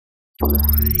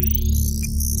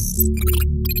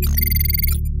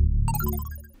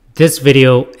This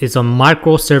video is on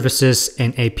microservices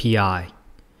and API.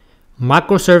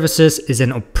 Microservices is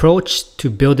an approach to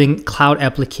building cloud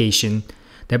application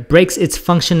that breaks its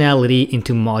functionality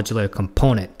into modular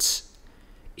components.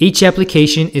 Each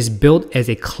application is built as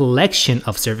a collection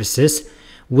of services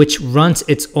which runs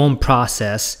its own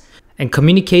process and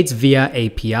communicates via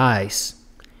APIs.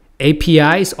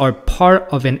 APIs are part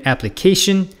of an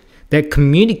application that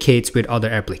communicates with other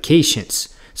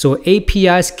applications. So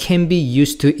APIs can be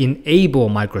used to enable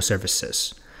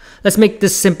microservices. Let's make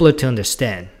this simpler to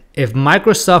understand. If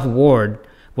Microsoft Word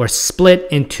were split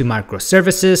into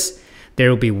microservices, there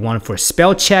will be one for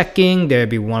spell checking, there will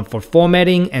be one for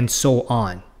formatting, and so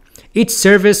on. Each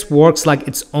service works like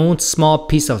its own small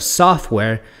piece of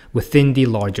software within the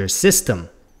larger system.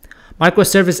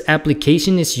 Microservice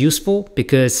application is useful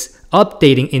because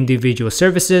updating individual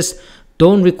services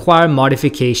don't require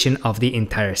modification of the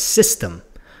entire system.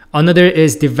 Another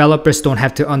is developers don't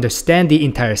have to understand the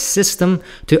entire system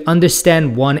to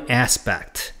understand one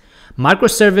aspect.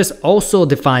 Microservice also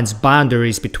defines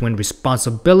boundaries between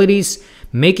responsibilities,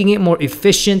 making it more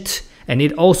efficient, and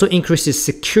it also increases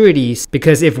security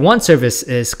because if one service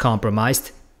is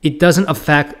compromised, it doesn't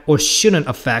affect or shouldn't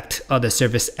affect other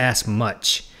services as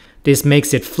much. This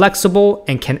makes it flexible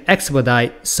and can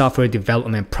expedite software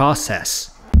development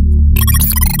process.